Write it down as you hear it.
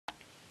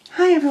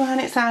Hi everyone,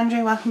 it's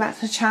Andrew. Welcome back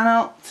to the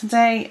channel.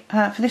 Today,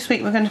 for this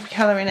week, we're going to be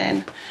colouring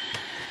in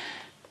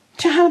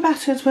Johanna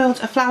Basford's World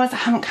of Flowers. I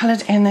haven't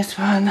coloured in this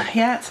one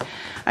yet.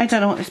 I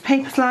don't know what this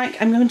paper's like.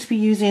 I'm going to be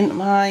using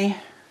my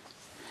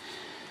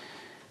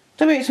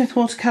W.H. Smith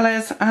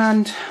watercolours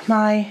and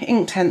my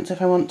Inktense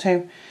if I want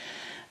to.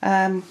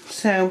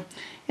 So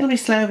it'll be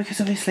slow because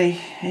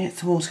obviously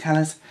it's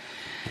watercolours.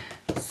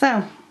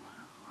 So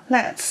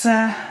let's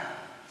do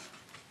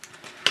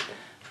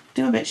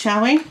a bit,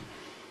 shall we?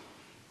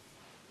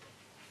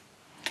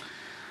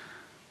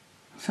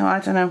 So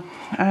I don't know,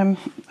 I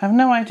have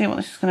no idea what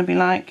this is going to be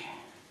like.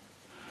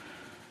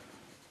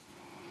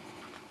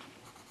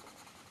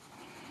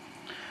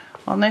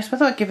 On this, but I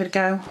thought I'd give it a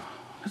go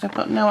because I've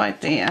got no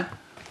idea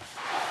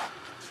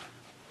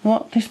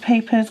what this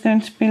paper is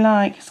going to be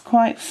like. It's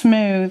quite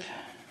smooth.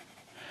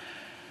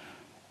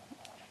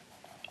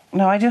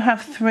 Now I do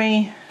have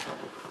 3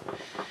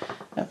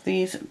 of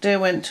these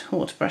Derwent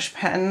water brush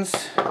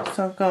pens,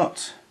 so I've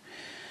got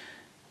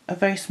a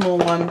very small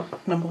one,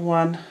 number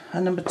 1,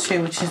 and number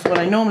 2, which is what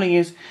I normally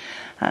use,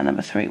 and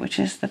number 3, which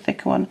is the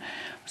thicker one.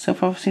 So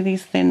for obviously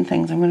these thin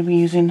things, I'm going to be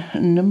using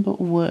number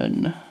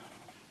 1.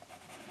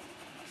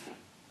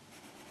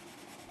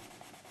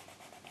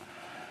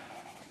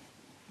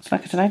 So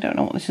like I said, I don't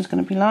know what this is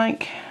going to be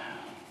like,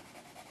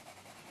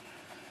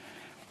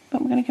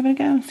 but we're going to give it a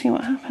go and see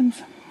what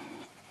happens.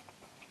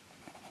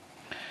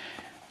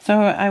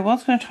 So I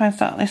was going to try and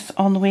start this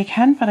on the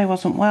weekend, but I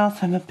wasn't well, so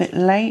I'm a bit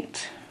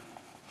late.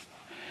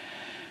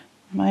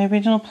 My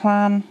original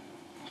plan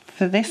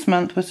for this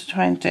month was to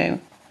try and do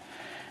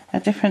a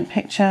different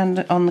picture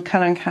on the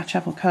colour and catch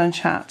up or colour and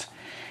chat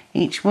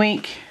each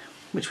week,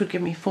 which would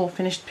give me 4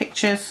 finished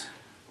pictures.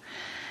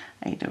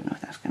 I don't know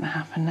if that's going to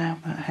happen now,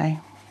 but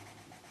hey,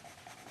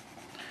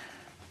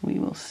 we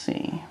will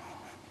see.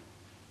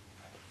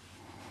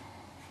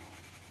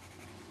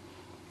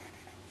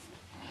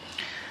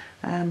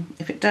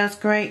 If it does,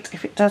 great.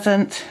 If it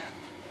doesn't,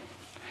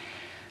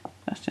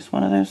 that's just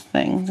one of those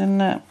things,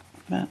 isn't it?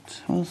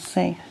 But we'll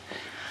see.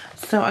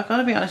 So I've got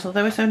to be honest,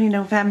 although it's only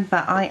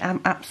November, I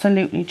am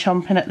absolutely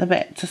chomping at the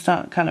bit to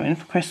start colouring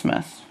for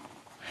Christmas.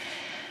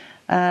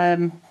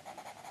 Now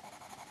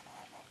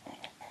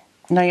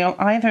you'll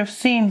either have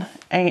seen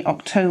a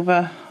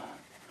October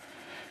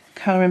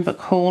colouring book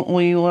haul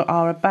or you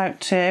are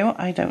about to.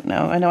 I don't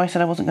know. I know I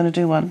said I wasn't going to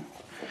do one.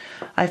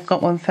 I've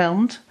got one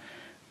filmed.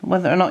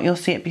 Whether or not you'll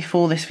see it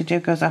before this video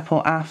goes up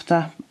or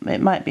after,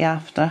 it might be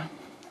after.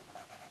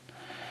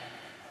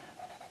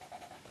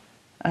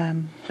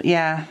 But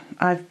yeah,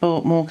 I've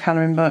bought more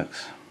colouring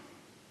books,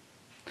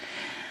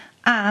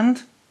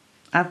 and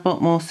I've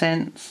bought more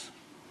since.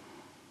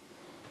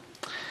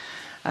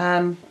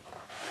 I'm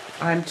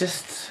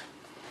just,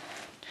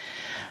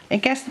 it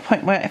gets to the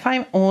point where if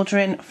I'm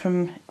ordering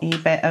from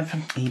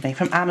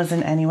from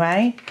Amazon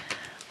anyway,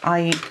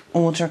 I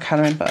order a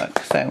colouring book.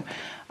 So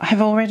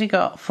I've already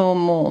got 4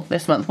 more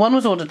this month. One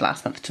was ordered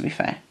last month, to be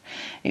fair.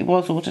 It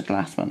was ordered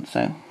last month,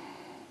 so.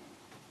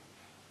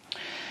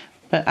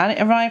 And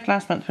it arrived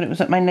last month, but it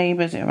was at my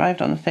neighbour's. It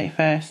arrived on the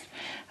 31st,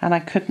 and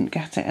I couldn't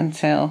get it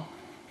until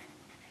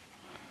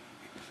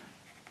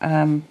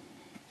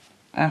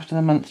after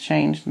the month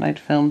changed and I'd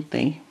filmed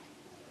the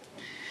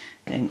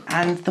thing.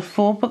 And the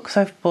 4 books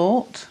I've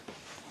bought,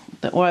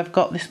 or I've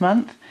got this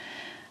month,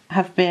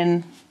 have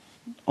been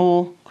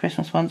all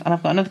Christmas ones, and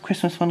I've got another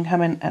Christmas one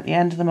coming at the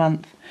end of the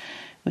month,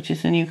 which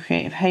is the new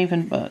Creative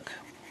Haven book,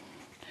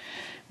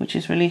 which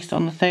is released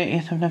on the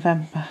 30th of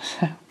November.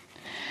 So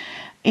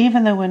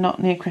even though we're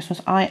not near Christmas,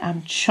 I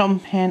am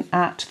chomping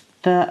at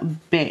the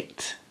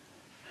bit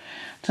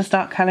to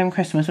start colouring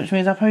Christmas, which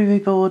means I'll probably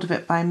be bored of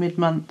it by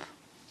mid-month.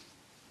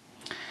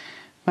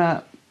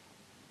 But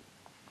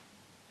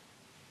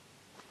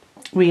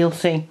we'll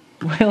see.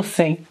 We'll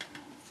see.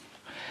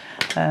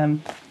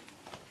 I'm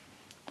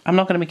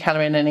not going to be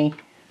colouring any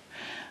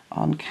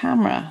on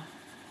camera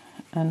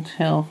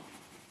until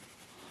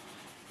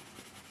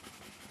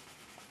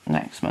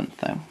next month,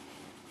 though.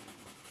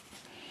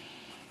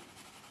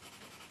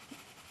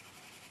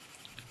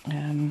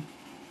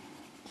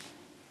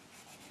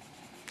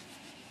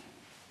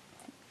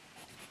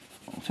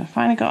 So I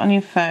finally got a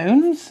new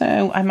phone,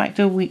 so I might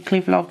do a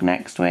weekly vlog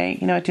next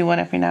week. You know, I do one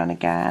every now and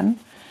again.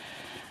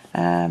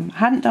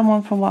 Hadn't done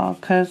one for a while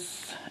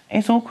because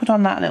it's awkward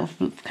on that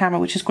little camera,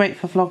 which is great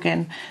for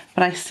vlogging,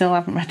 but I still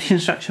haven't read the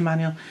instruction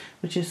manual,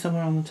 which is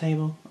somewhere on the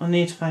table. I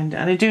need to find it,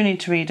 and I do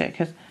need to read it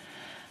because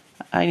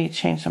I need to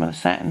change some of the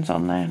settings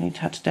on there. I need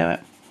to how to do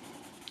it.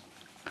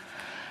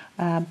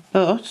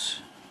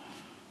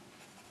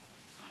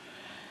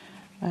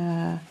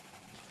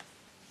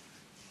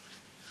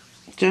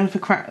 Jennifer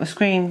cracked the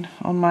screen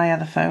on my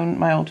other phone,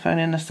 my old phone,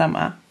 in the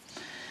summer,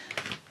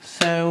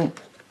 so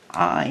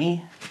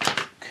I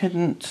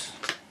couldn't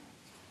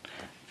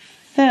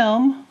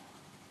film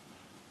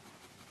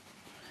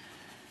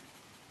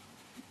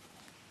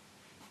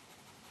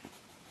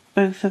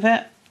both of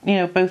it, you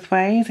know, both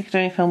ways. I could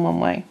only film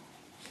one way.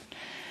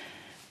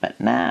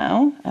 But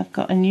now I've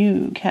got a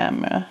new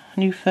camera, a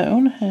new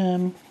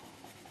phone,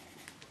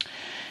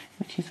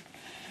 which is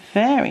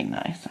very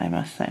nice, I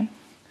must say.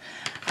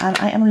 And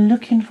I am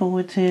looking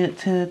forward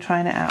to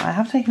trying it out. I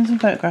have taken some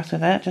photographs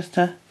with it just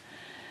to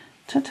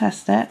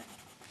test it.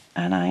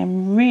 And I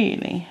am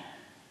really,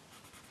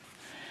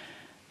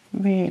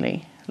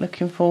 really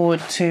looking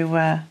forward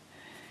to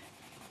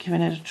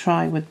giving it a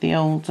try with the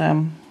old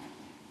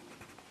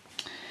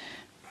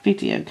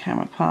video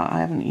camera part. I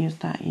haven't used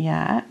that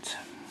yet.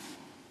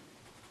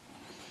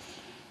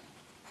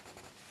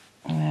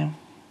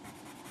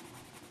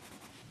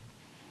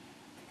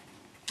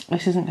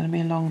 This isn't going to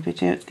be a long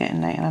video, it's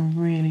getting late and I'm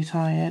really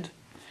tired.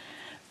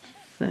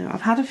 So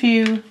I've had a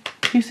few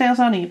sales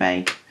on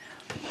eBay,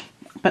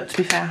 but to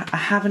be fair, I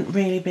haven't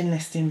really been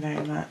listing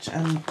very much,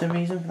 and the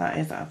reason for that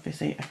is that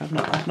obviously if I've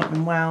not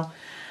been well,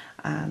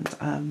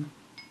 and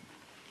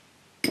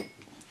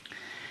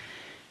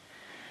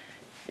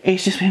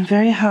it's just been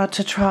very hard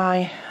to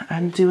try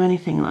and do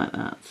anything like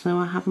that, so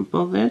I haven't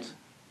bothered,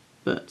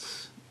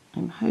 but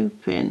I'm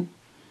hoping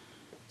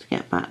to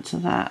get back to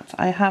that.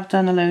 I have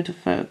done a load of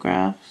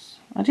photographs.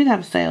 I did have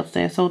a sale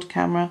today, I sold a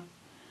camera,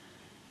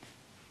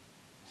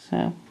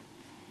 so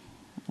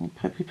I'll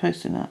probably be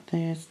posting that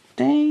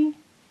Thursday. You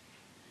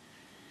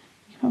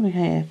can probably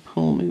hear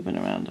Paul moving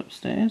around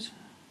upstairs.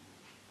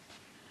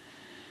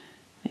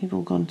 They've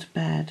all gone to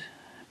bed,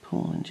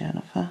 Paul and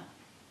Jennifer.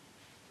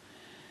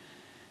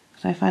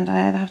 Because I find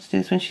I either have to do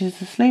this when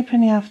she's asleep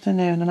in the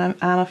afternoon and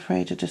I'm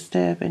afraid of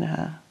disturbing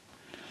her,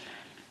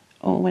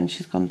 or when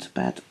she's gone to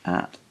bed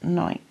at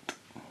night.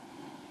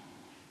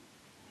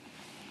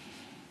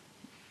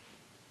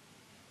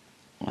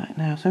 Right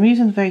now, so I'm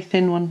using a very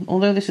thin one,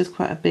 although this is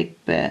quite a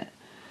big bit.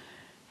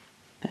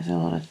 There's a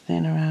lot of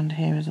thin around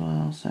here as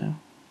well, so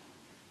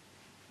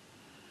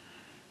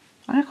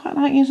I quite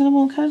like using them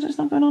all colours. It's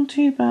not going on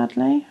too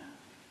badly.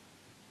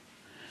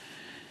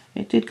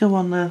 It did go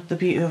on the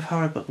Beauty of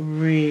Horror book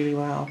really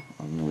well,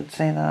 I would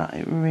say that,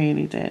 it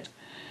really did.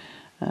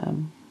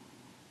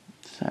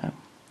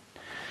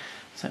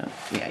 So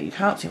yeah, you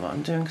can't see what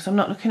I'm doing because I'm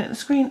not looking at the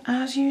screen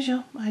as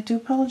usual. I do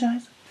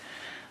apologise.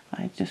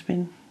 I've just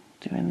been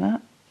doing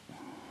that.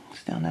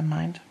 Still, never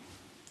mind.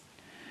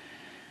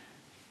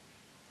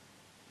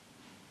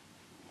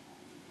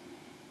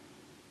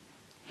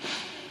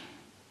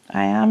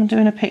 I am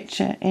doing a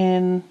picture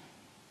in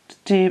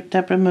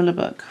Deborah Muller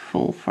book,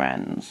 Full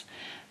Friends,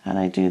 and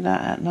I do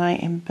that at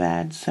night in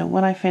bed. So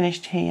when I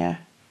finished here,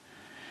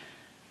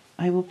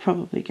 I will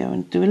probably go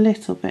and do a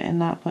little bit in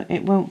that, but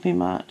it won't be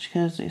much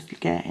because it's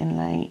getting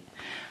late.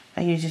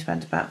 I usually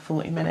spend about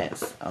 40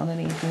 minutes on an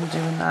evening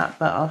doing that,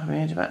 but I'll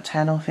probably do about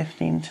 10 or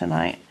 15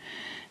 tonight,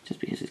 just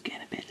because it's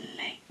getting a bit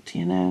late,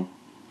 you know.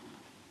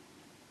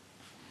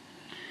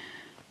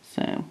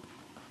 So,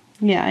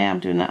 yeah, I am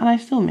doing that, and I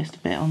still missed a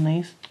bit on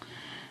these.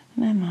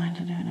 Never mind,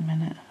 I'll do it in a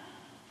minute.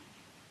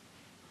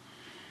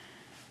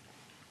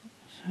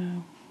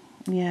 So,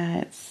 yeah,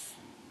 it's...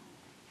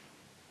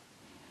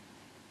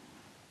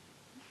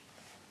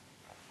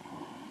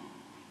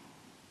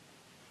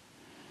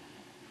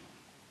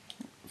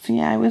 So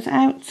yeah, I was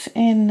out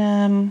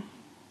in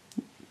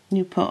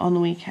Newport on the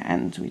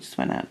weekend. We just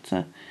went out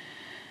to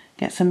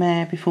get some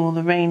air before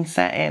the rain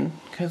set in,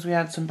 because we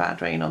had some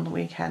bad rain on the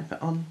weekend, but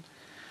on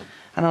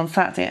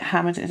Saturday it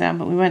hammered it down.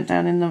 But we went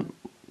down in the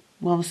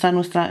sun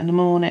was out in the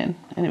morning,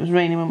 and it was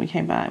raining when we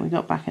came back. We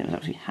got back and it was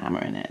absolutely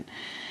hammering it.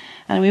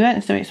 And we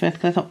went to Smith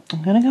because I thought,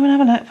 I'm going to go and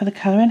have a look for the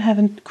Colour in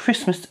Heaven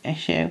Christmas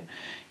issue,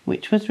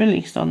 which was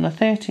released on the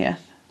 30th.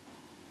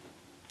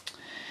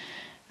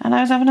 And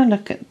I was having a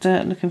look at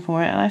looking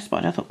for it, and I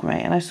spotted it. I thought,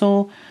 great. And I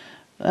saw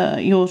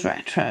Yours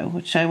Retro,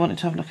 which I wanted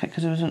to have a look at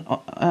because there was an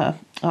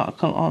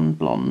article on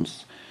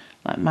blondes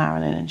like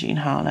Marilyn and Jean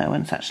Harlow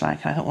and such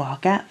like. And I thought, well, I'll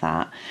get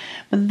that.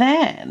 But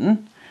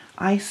then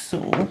I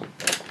saw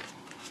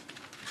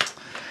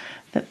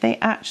that they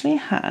actually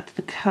had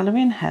the Colour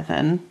in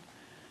Heaven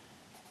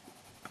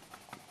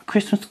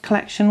Christmas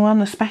collection one,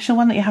 the special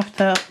one that you have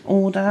to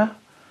order.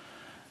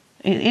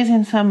 It is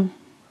in some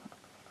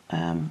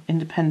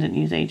independent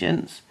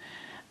newsagents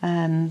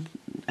and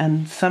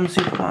some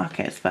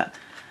supermarkets, but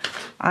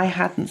I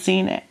hadn't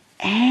seen it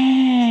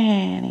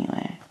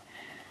anywhere.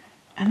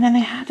 And then they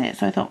had it,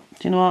 so I thought,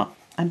 do you know what?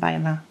 I'm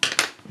buying that.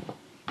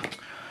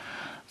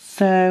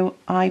 So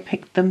I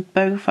picked them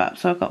both up.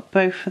 So I've got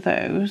both of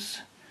those.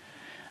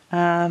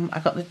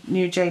 I got the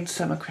new Jade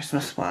Summer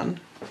Christmas one.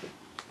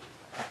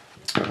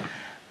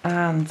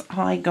 And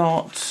I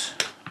got,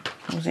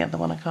 what was the other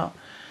one I got?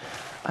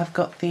 I've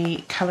got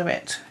the Colour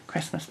It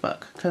Christmas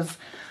book, because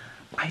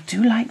I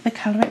do like the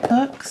Colour It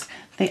books.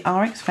 They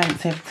are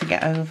expensive to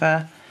get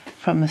over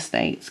from the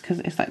States because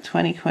it's like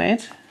 20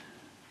 quid.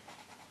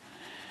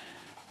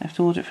 I have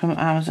to order it from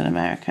Amazon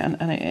America,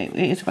 and it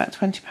is about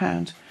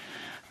 £20.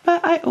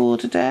 But I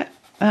ordered it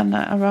and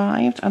that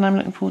arrived, and I'm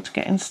looking forward to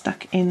getting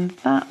stuck in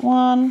that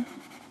one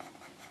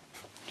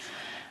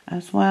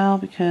as well,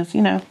 because,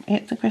 you know,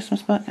 it's a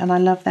Christmas book and I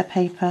love their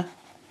paper.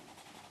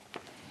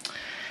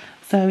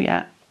 So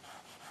yeah.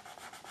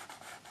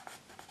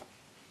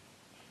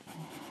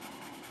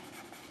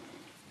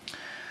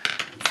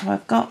 So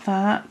I've got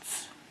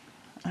that,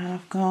 and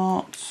I've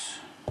got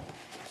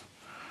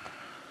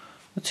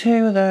got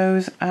 2 of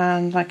those,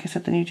 and like I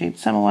said, the new Jade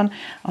Summer one.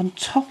 On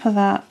top of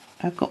that,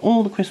 I've got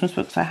all the Christmas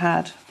books I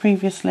had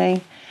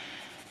previously.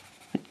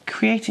 The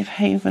Creative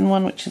Haven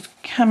one, which is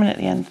coming at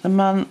the end of the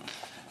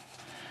month.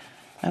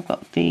 I've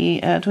got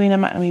the Edwina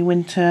McNamee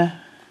Winter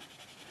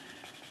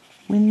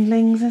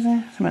Windlings, is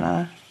it? Something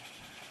like that.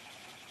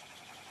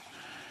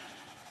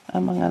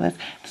 Among others.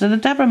 So the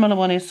Deborah Muller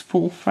one is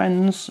Full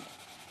Friends.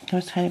 I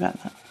was telling you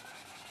about that.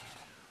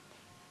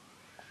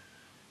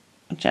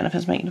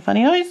 Jennifer's making a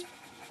funny noise.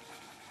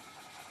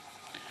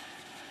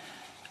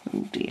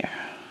 Oh dear.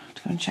 I'll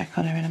go and check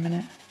on her in a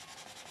minute.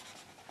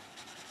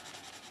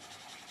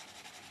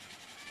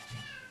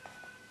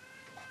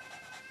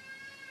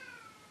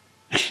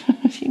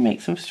 She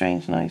makes some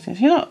strange noises.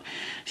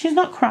 She's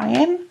not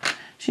crying.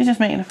 She's just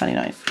making a funny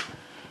noise.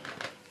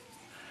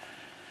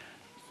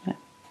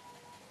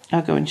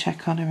 I'll go and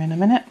check on her in a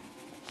minute,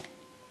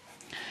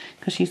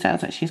 because she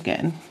sounds like she's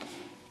getting...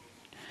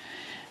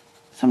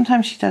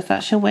 Sometimes she does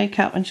that. She'll wake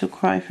up and she'll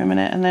cry for a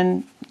minute,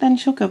 and then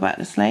she'll go back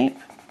to sleep.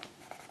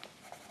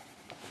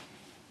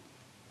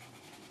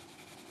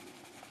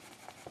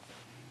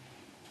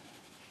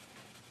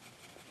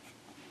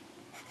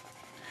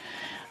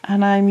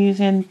 And I'm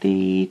using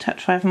the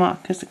Touch 5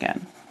 markers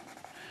again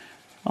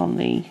on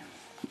the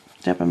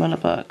Deborah Muller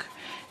book.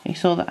 You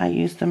saw that I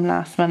used them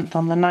last month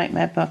on the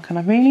Nightmare book, and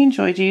I really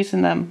enjoyed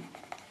using them.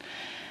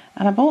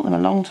 And I bought them a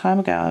long time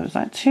ago. It was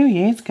like 2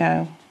 years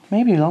ago,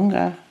 maybe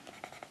longer.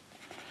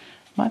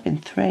 Might have been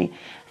 3.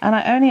 And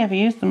I only ever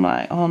used them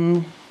like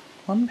on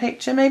 1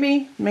 picture,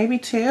 maybe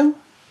 2.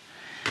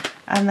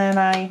 And then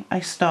I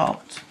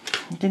stopped.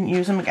 Didn't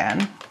use them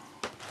again.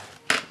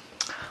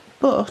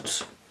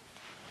 But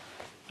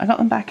I got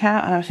them back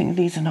out, and I was thinking,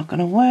 these are not going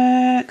to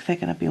work. They're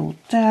going to be all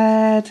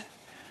dead.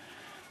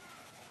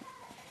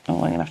 Oh,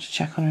 I'm going to have to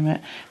check on them a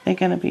minute. They're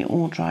going to be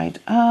all dried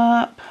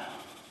up.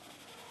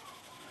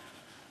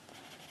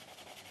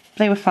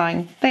 They were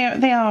fine. They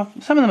are.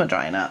 Some of them are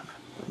drying up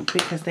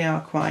because they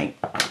have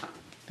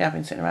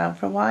been sitting around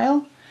for a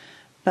while,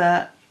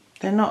 but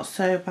they're not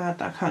so bad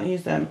that I can't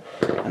use them.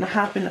 And I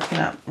have been looking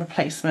at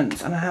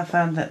replacements, and I have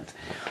found that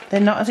they're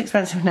not as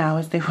expensive now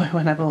as they were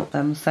when I bought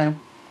them. So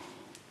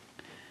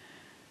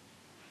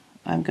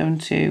I'm going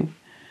to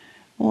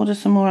order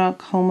some more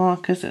alcohol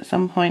markers at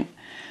some point.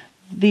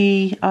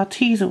 The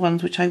Arteza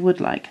ones, which I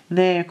would like,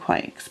 they're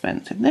quite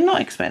expensive. They're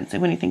not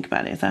expensive when you think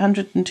about it. It's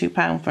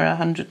 £102 for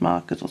 100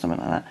 markers or something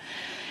like that,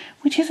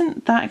 which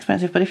isn't that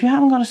expensive. But if you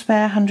haven't got a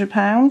spare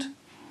 £100,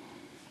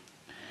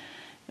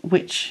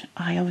 which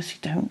I obviously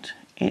don't,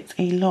 it's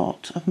a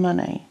lot of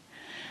money.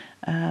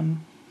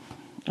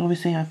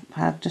 Obviously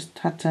I've just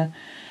had to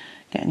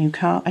get a new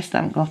car. I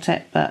still haven't got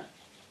it, but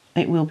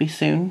it will be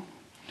soon.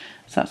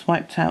 So that's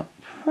wiped out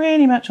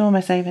pretty much all my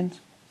savings.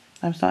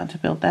 I'm starting to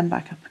build them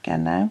back up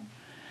again now.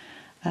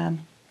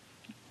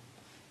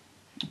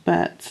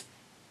 But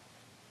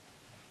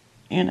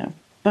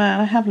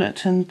I have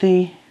looked, and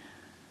the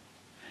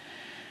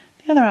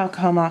other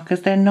alcohol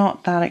markers, they're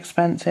not that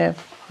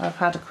expensive. I've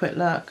had a quick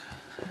look.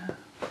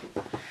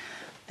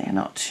 They're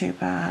not too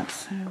bad,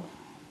 so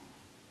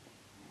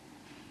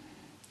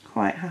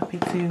quite happy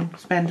to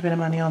spend a bit of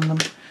money on them.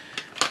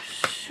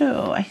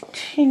 So I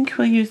think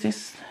we'll use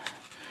this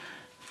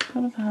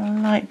sort of a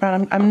light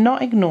brown. I'm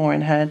not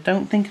ignoring her.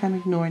 Don't think I'm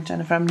ignoring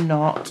Jennifer. I'm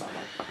not.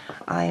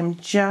 I am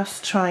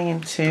just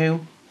trying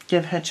to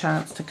give her a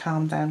chance to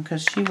calm down,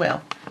 because she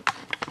will.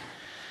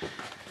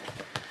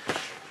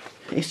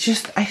 It's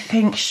just, I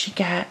think she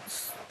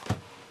gets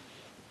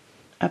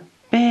a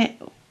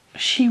bit...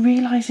 She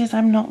realises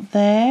I'm not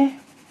there.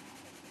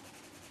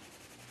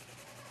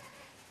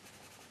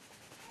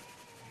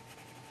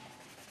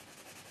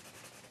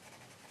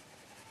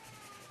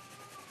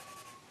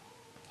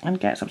 And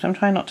gets up. So I'm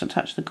trying not to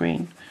touch the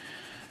green.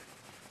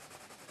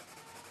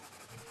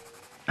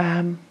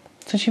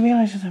 So she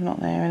realises I'm not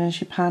there, and then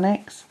she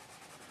panics.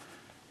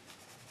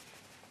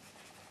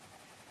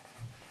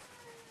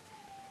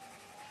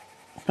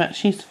 But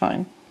she's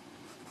fine.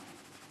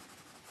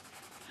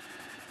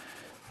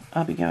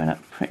 I'll be going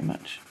up pretty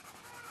much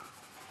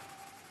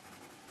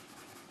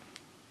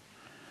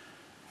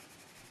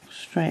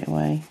straight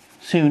away,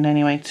 soon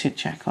anyway, to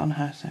check on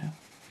her. So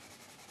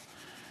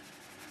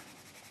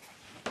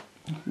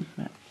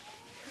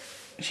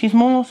she's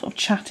more sort of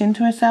chatting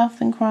to herself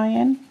than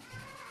crying.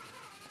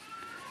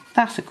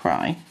 That's a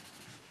cry.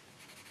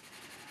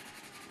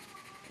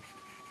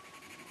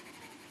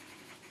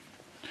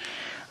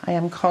 I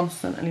am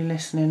constantly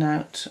listening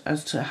out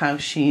as to how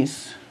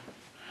she's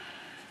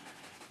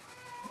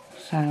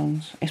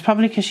sounds. It's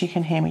probably because she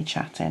can hear me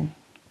chatting.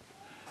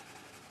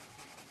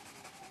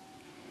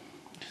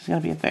 This is going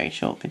to be a very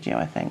short video,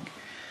 I think.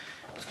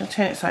 I'm just going to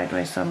turn it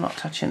sideways so I'm not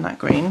touching that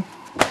green,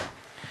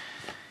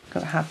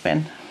 because I have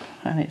been,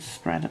 and it's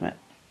spread a bit.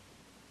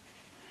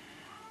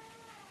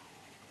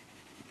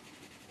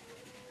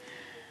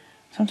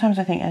 Sometimes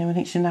I think anyone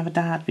thinks she didn't have a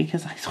dad,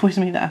 because it's always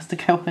me that has to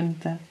go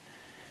and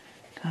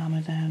calm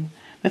her down.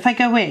 But if I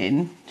go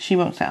in, she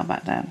won't settle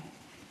back down.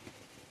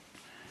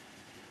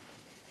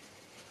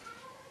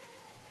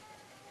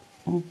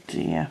 Oh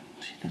dear,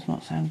 she does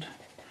not sound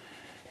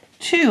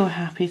too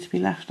happy to be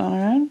left on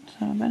her own,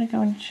 so I better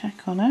go and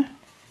check on her.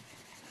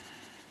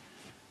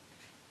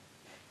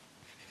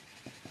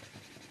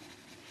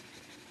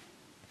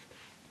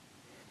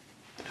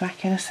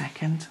 Back in a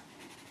second.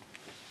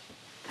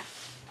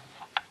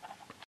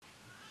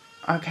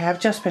 Okay, I've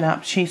just been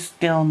up. She's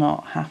still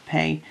not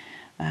happy.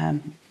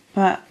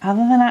 But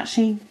other than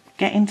actually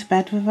getting to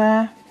bed with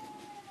her,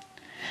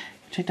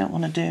 which I don't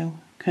want to do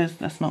because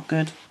that's not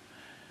good,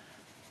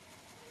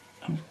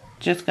 I'm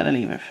just going to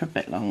leave her for a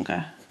bit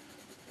longer.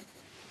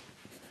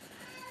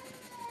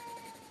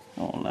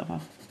 Oh, love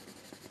her.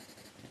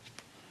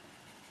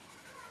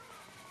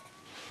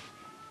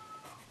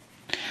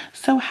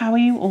 So how are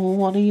you all?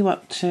 What are you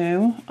up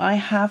to? I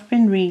have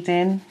been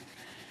reading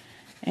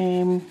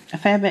a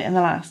fair bit in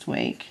the last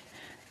week.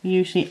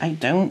 Usually I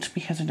don't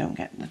because I don't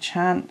get the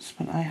chance,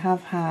 but I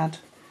have had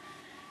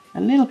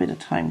a little bit of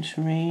time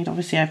to read.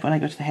 Obviously when I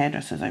go to the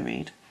hairdressers I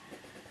read.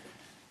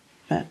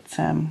 But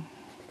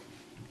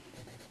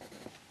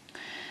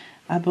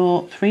I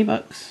bought 3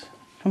 books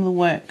from the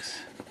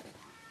works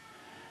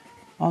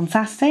on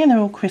Saturday and they're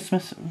all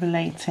Christmas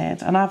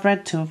related, and I've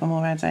read 2 of them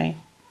already.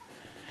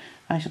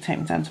 I shall take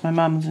them down to my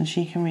mum's and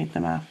she can read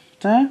them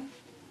after.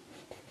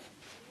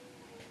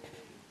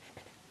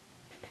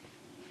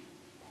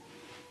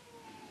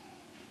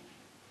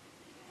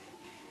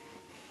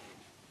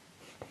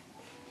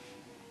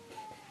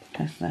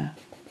 Because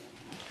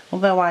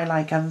although I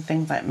like other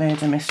things like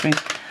murder mysteries,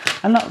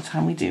 a lot of the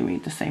time we do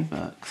read the same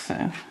book,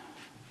 so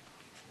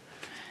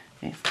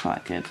it's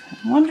quite good.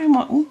 I'm wondering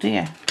what, oh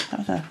dear, that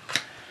was a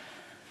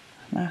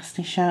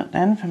nasty shout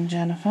then from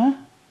Jennifer.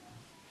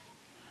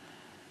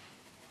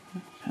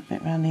 Put a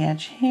bit around the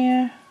edge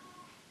here.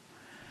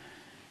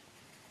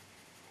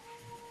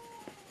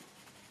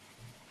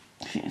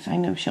 I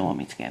know she'll want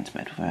me to get into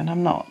bed with her, and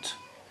I'm not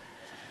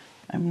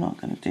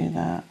going to do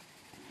that.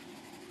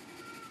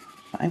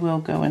 But I will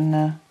go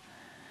and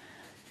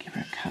give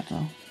her a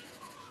cuddle.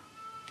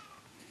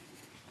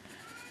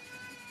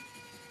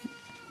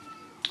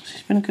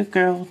 She's been a good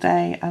girl all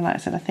day, and like I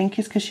said, I think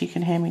it's because she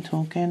can hear me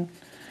talking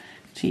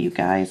to you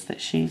guys that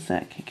she's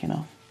kicking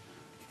off.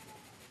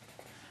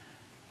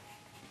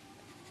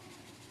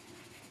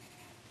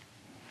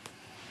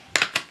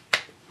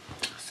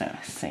 So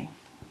let's see.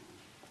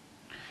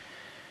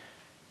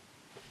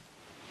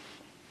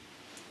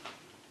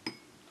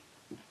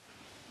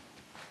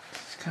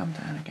 She's calmed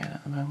down again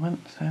at the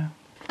moment, so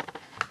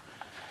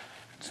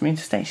doesn't mean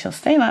to stay she'll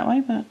stay that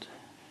way, but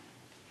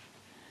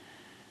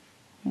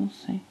we'll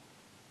see.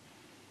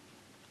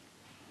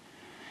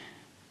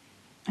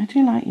 I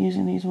do like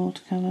using these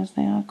watercolours,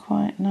 they are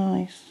quite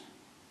nice.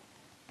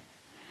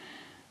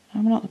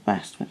 I'm not the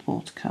best with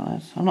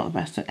watercolours, I'm not the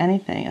best at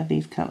anything of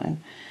these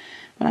colouring,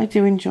 but I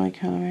do enjoy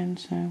colouring,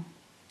 so.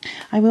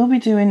 I will be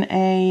doing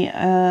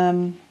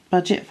a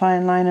budget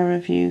fine liner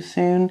review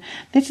soon.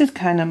 This is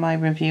kind of my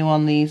review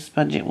on these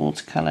budget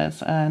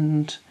watercolours,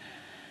 and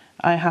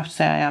I have to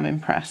say I am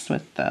impressed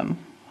with them.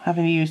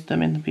 Having used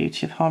them in The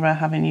Beauty of Horror,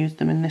 having used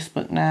them in this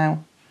book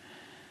now.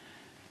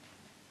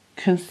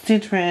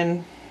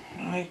 Considering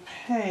I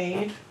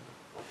paid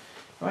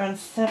around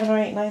 £7 or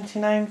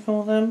 £8.99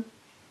 for them,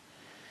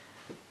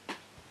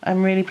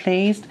 I'm really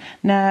pleased.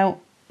 Now,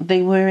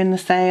 they were in the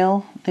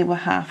sale, they were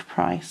half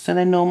price, so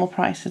their normal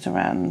price is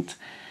around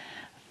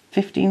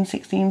 £15,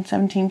 £16,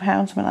 £17,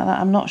 something like that.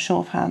 I'm not sure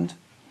offhand.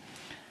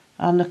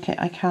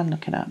 I can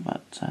look it up,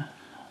 but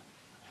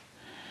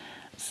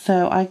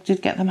so I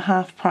did get them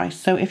half price.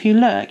 So if you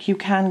look, you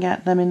can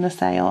get them in the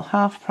sale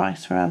half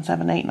price for around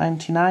 £7,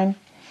 £8.99.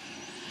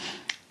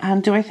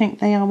 And do I think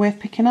they are worth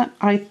picking up?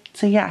 I'd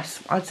say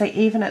yes. I'd say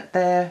even at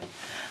their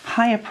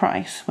higher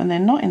price when they're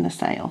not in the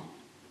sale,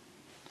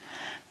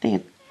 they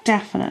are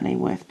definitely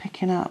worth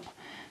picking up.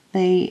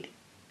 They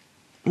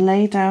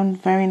lay down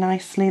very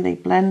nicely, they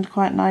blend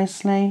quite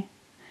nicely.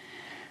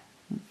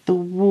 The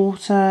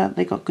water,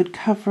 they got good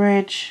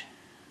coverage.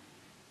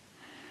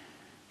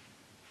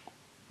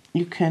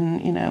 You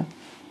can, you know,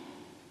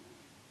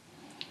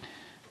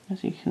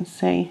 as you can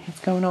see,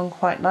 it's going on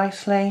quite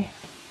nicely.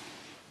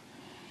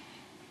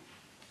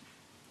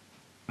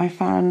 I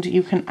found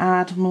you can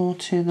add more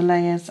to the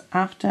layers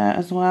after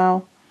as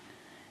well,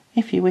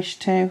 if you wish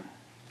to.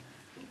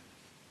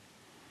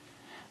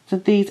 So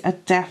these are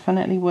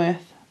definitely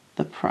worth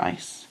the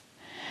price.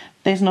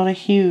 There's not a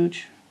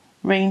huge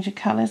range of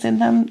colours in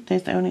them.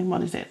 There's only,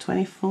 what is it,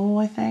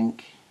 24 I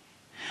think?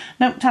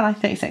 No, tell I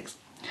 36.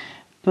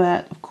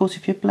 But of course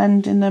if you're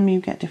blending them you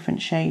get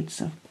different shades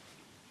of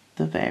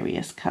the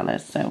various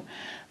colours. So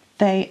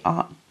they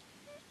are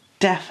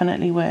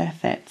definitely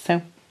worth it.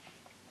 So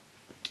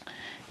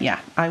yeah,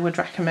 I would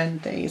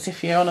recommend these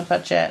if you're on a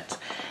budget,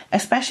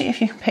 especially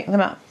if you can pick them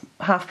up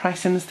half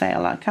price in the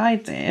sale like I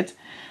did.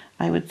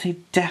 I would say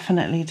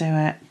definitely do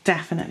it,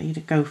 definitely to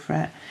go for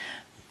it.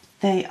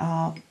 They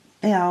are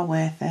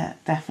worth it,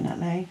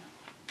 definitely.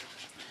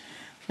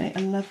 They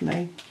are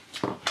lovely.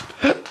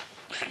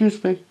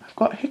 Excuse me, I've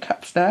got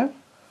hiccups now.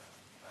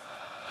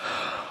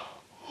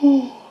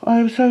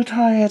 I'm so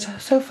tired.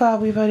 So far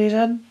we've only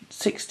done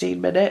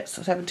 16 minutes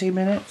or 17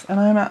 minutes and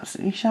I'm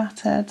absolutely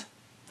shattered.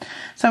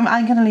 So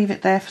I'm going to leave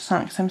it there for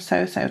tonight because I'm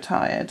so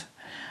tired.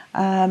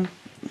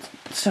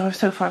 So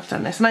far I've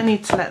done this and I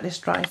need to let this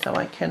dry so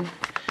I can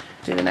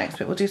do the next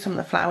bit. We'll do some of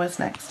the flowers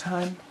next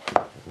time.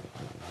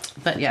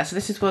 But yeah, so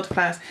this is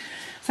waterflowers.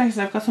 So like I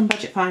said, I've got some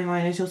budget fine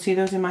liners. You'll see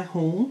those in my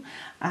haul.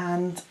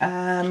 And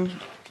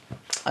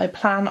I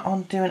plan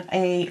on doing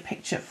a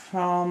picture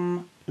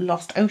from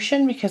Lost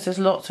Ocean because there's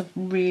lots of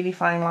really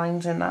fine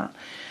lines in that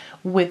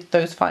with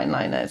those fine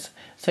liners.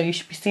 So you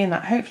should be seeing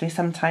that hopefully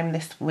sometime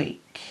this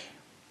week.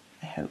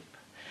 I hope.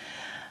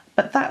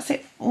 But that's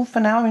it all for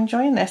now. I'm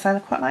enjoying this. I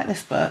quite like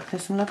this book.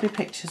 There's some lovely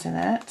pictures in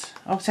it.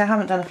 Obviously I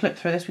haven't done a flip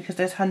through this because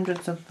there's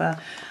hundreds of,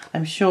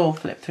 I'm sure,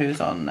 flip throughs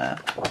on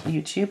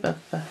YouTube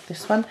of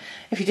this one.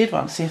 If you did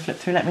want to see a flip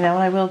through, let me know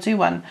and I will do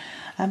one.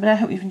 But I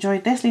hope you've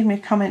enjoyed this. Leave me a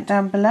comment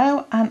down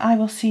below and I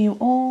will see you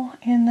all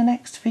in the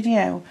next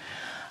video.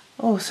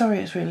 Oh, sorry,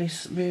 it's really,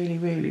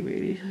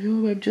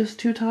 I'm just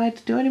too tired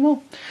to do any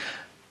more.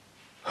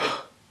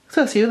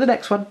 So I'll see you in the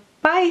next one.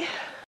 Bye.